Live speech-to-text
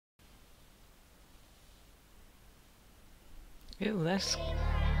Ew, that's...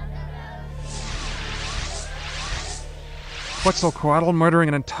 Quetzalcoatl murdering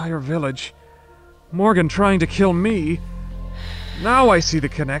an entire village. Morgan trying to kill me. Now I see the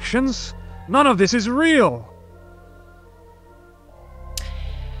connections. None of this is real.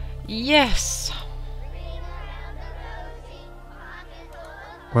 Yes.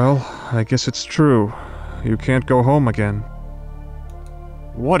 Well, I guess it's true. You can't go home again.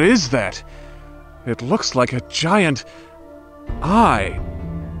 What is that? It looks like a giant eye.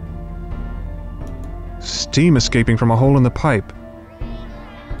 Steam escaping from a hole in the pipe.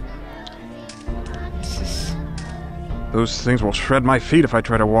 Those things will shred my feet if I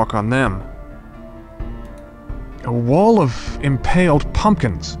try to walk on them. A wall of impaled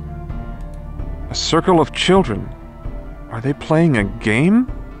pumpkins. A circle of children. Are they playing a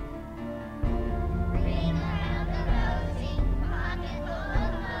game?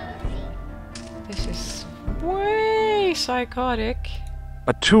 This is way psychotic.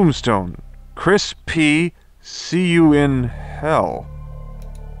 A tombstone. Chris P. See you in hell.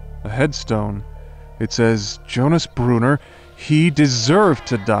 A headstone. It says, Jonas Brunner, he deserved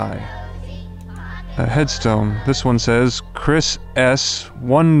to die. A headstone. This one says, Chris S.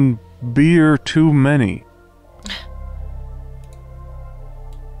 One beer too many.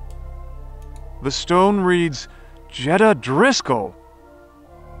 The stone reads, Jetta Driscoll.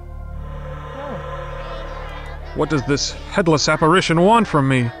 What does this headless apparition want from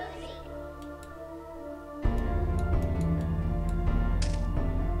me?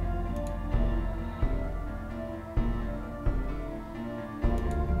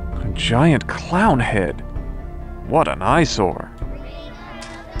 A giant clown head. What an eyesore.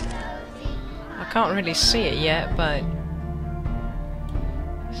 I can't really see it yet, but...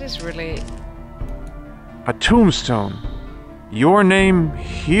 this is really... A tombstone. Your name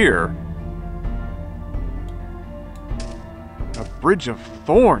here. A bridge of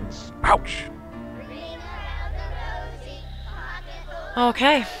thorns. Ouch.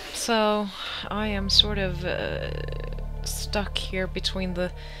 Okay, so I am sort of stuck here between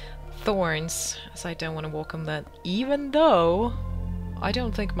the thorns, as I don't want to walk on that, even though I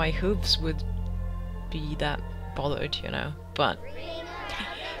don't think my hooves would be that bothered, you know, but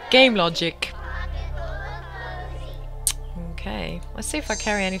game logic. Okay, let's see if I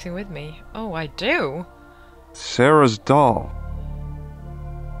carry anything with me. Oh, I do! Sarah's doll.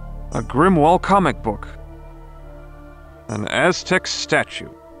 A Grimwall comic book. An Aztec statue.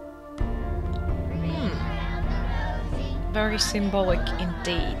 Very symbolic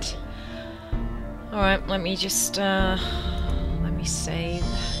indeed. Alright, let me just, let me save.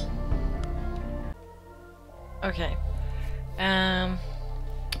 Okay.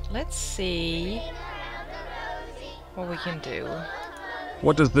 Let's see what we can do.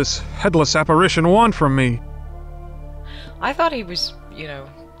 What does this headless apparition want from me? I thought he was, you know,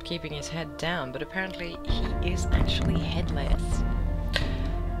 keeping his head down, but apparently he is actually headless.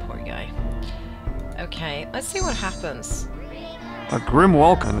 Poor guy. Okay, let's see what happens. A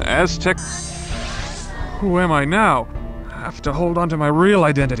Grimwalk, an Aztec... Who am I now? I have to hold on to my real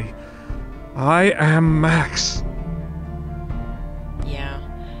identity. I am Max. Yeah.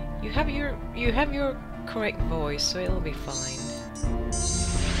 You have your correct voice, so it'll be fine.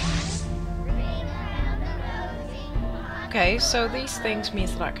 Okay, so these things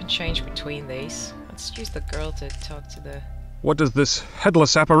means that I can change between these. Let's use the girl to talk to the... What does this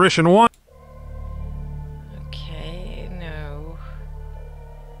headless apparition want? Okay, no.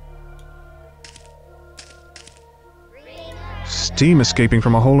 Steam escaping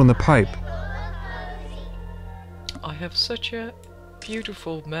from a hole in the pipe. I have such a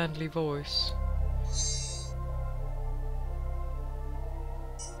beautiful manly voice.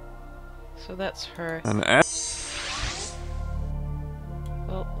 So that's her.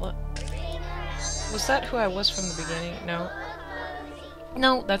 Well, what? Was that who I was from the beginning? No.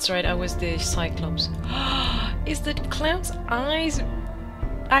 No, that's right, I was the Cyclops. Is the clown's eyes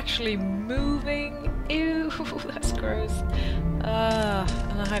actually moving? Ew, that's gross. And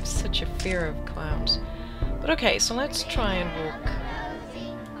I have such a fear of clowns. But okay, so let's try and walk.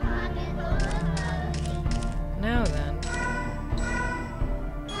 Now then.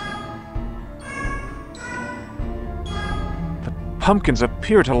 The pumpkins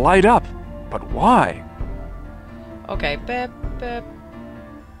appear to light up, but why? Okay, beep, beep.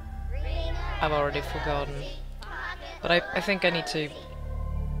 I've already forgotten. But I think I need to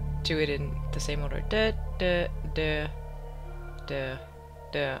do it in the same order. Da, da, da, da,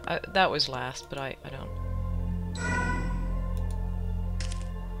 da. That was last, but I don't.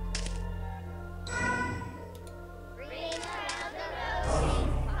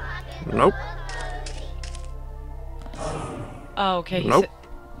 Nope. Oh, okay. Nope.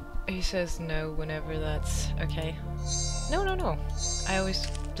 He says no whenever that's okay. No, no, no. I always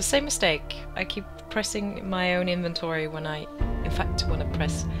the same mistake. I keep pressing my own inventory when I, in fact, want to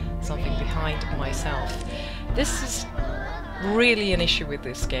press something behind myself. This is really an issue with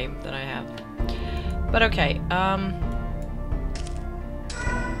this game that I have. But okay.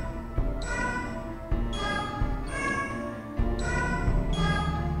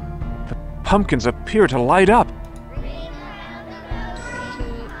 The pumpkins appear to light up.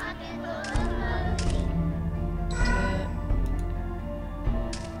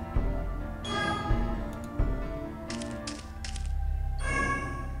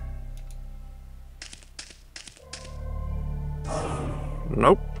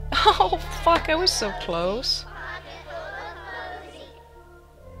 Nope. Oh, fuck, I was so close.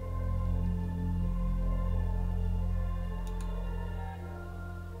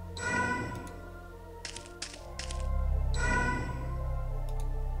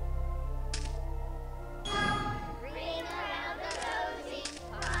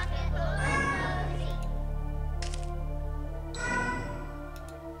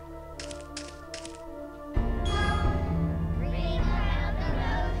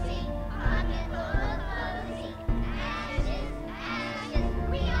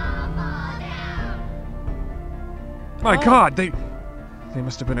 My God, they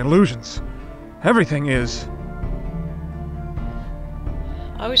must have been illusions. Everything is.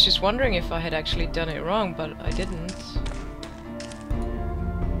 I was just wondering if I had actually done it wrong, but I didn't.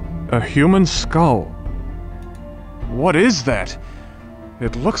 A human skull. What is that?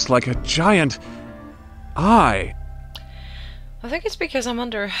 It looks like a giant eye. I think it's because I'm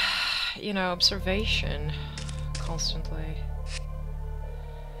under, you know, observation constantly.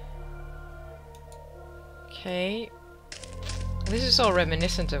 Okay. This is all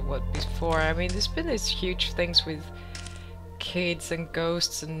reminiscent of what before. I mean, there's been these huge things with kids and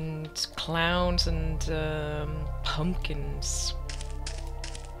ghosts and clowns and pumpkins.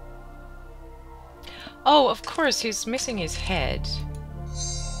 Oh, of course, he's missing his head.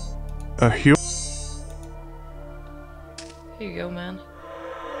 A human. Here you go, man.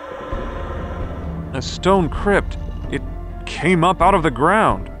 A stone crypt. It came up out of the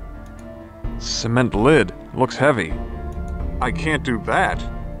ground. Cement lid. Looks heavy. I can't do that.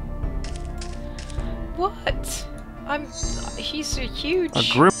 What? He's a huge... A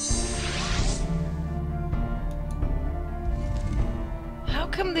grim... How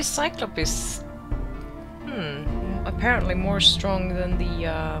come this Cyclops is... apparently more strong than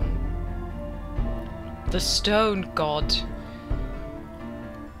the stone god.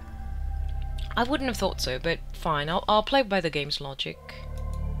 I wouldn't have thought so, but fine. I'll play by the game's logic.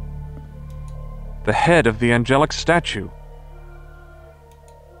 The head of the angelic statue.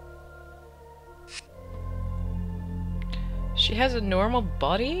 She has a normal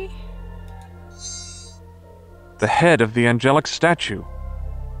body? The head of the angelic statue.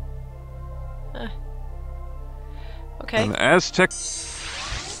 Okay. An Aztec...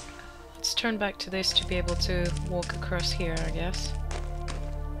 Let's turn back to this to be able to walk across here, I guess.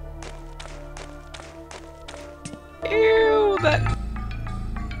 Ew, that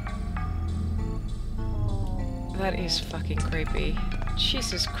is fucking creepy.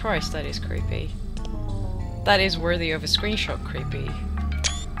 Jesus Christ, that is creepy. That is worthy of a screenshot creepy.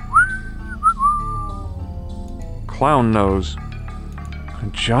 Clown nose. A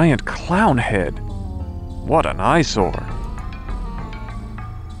giant clown head. What an eyesore.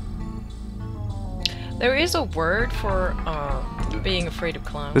 There is a word for being afraid of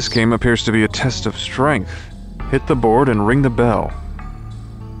clowns. This game appears to be a test of strength. Hit the board and ring the bell.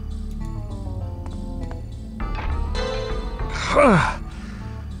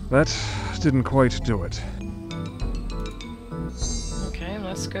 That didn't quite do it. Okay,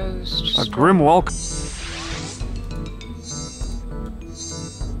 let's go... A grim walk...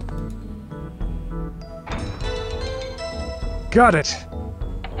 Got it!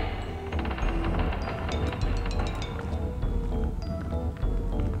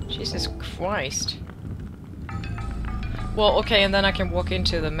 Jesus Christ. Well, okay, and then I can walk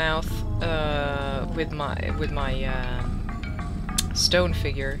into the mouth with my stone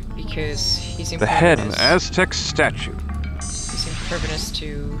figure, because he's The head of impervious. an Aztec statue. He's impervious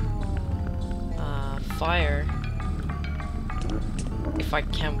to fire. If I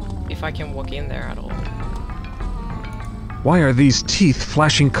can walk in there at all. Why are these teeth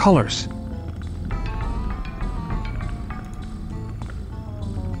flashing colors?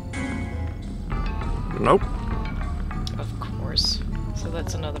 Nope. Of course. So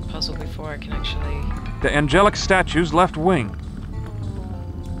that's another puzzle before I can actually The angelic statue's left wing.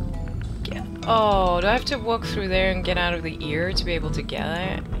 get Oh, do I have to walk through there and get out of the ear to be able to get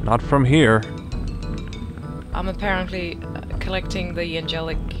it? Not from here. I'm apparently collecting the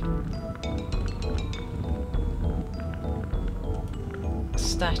angelic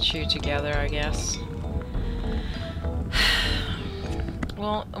statue together, I guess.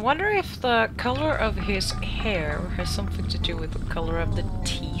 Well, I wonder if the color of his hair has something to do with the color of the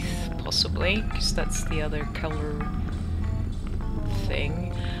teeth, possibly, because that's the other color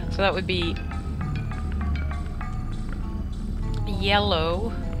thing. So that would be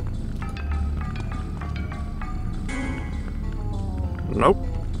yellow. Nope.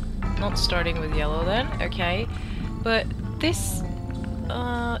 Not starting with yellow then, okay. But this,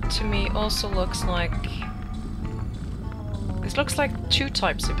 to me, also looks like... This looks like two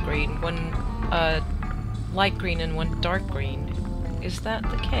types of green. One light green and one dark green. Is that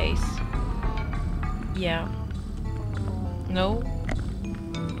the case? Yeah. No?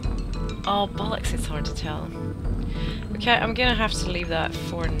 Oh, bollocks, it's hard to tell. Okay, I'm gonna have to leave that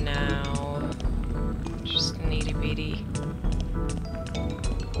for now. Just needy beady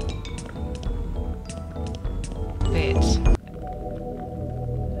bit.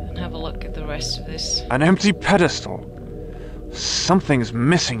 And have a look at the rest of this. An empty pedestal. Something's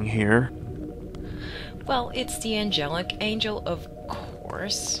missing here. Well, it's the angelic angel, of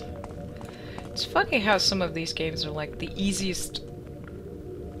course. It's funny how some of these games are like the easiest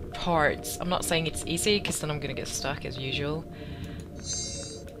parts. I'm not saying it's easy, because then I'm gonna get stuck as usual.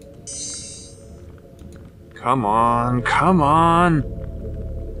 Come on, come on.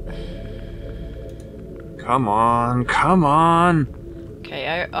 Come on, come on.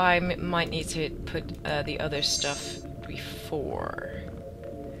 Okay, I might need to put the other stuff before.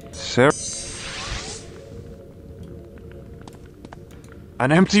 Sarah.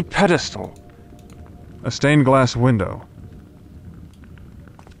 An empty pedestal. A stained glass window.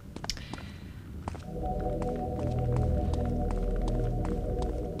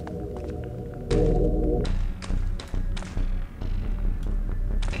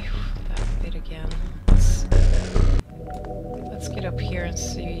 That bit again. Let's get up here and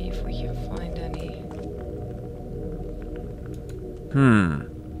see if we can find any.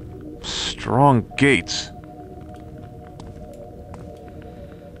 Strong gates.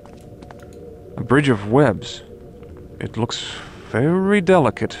 A bridge of webs. It looks very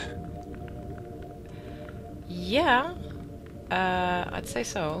delicate. Yeah, I'd say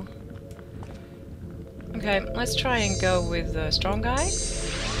so. Okay, let's try and go with the strong guy.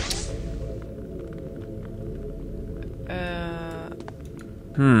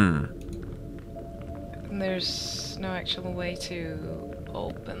 And there's no actual way to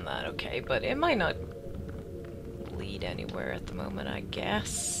open that, okay, but it might not lead anywhere at the moment, I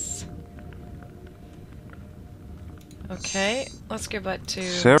guess. Okay, let's go back to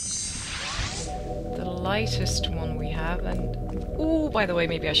the lightest one we have, and... Ooh, by the way,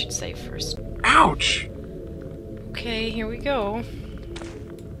 maybe I should save first. Ouch! Okay, here we go.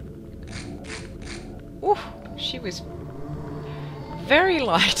 Ooh, she was very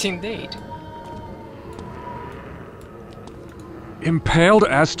light indeed. Impaled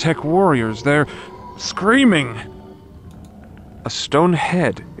Aztec warriors. They're screaming. A stone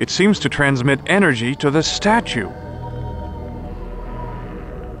head. It seems to transmit energy to the statue.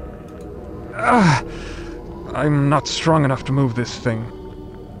 I'm not strong enough to move this thing.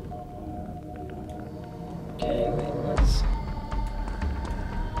 Okay, wait, let's...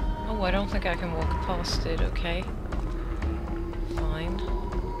 Oh, I don't think I can walk past it, okay. Fine.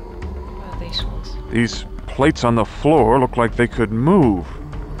 What about these ones? These plates on the floor look like they could move.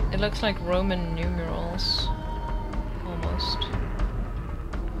 It looks like Roman numerals. Almost.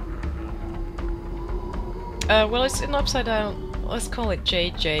 Well, it's an upside down... Let's call it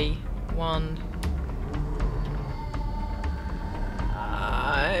JJ1.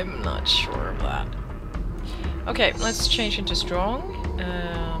 I'm not sure of that. Okay, let's change into strong.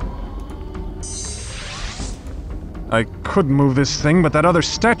 I could move this thing, but that other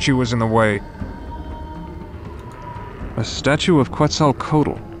statue was in the way. A statue of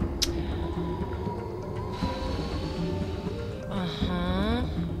Quetzalcoatl. Uh-huh.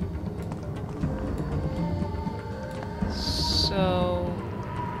 So...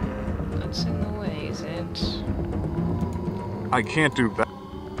 that's in the way, is it? I can't do that.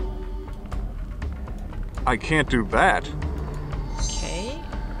 I can't do that. Okay.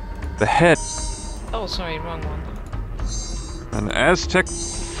 The head. Oh, sorry, wrong one. An Aztec.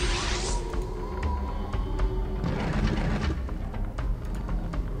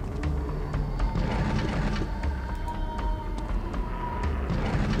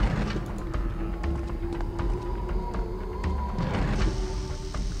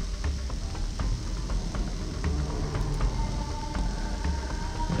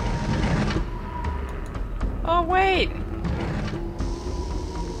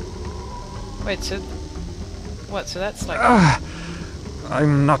 Wait, so... What, so that's like...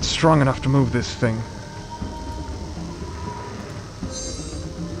 I'm not strong enough to move this thing.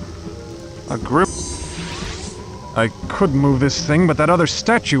 A grip... I could move this thing, but that other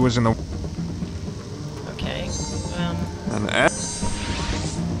statue was in the... Okay, An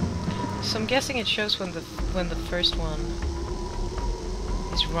so I'm guessing it shows when the first one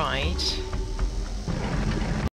is right.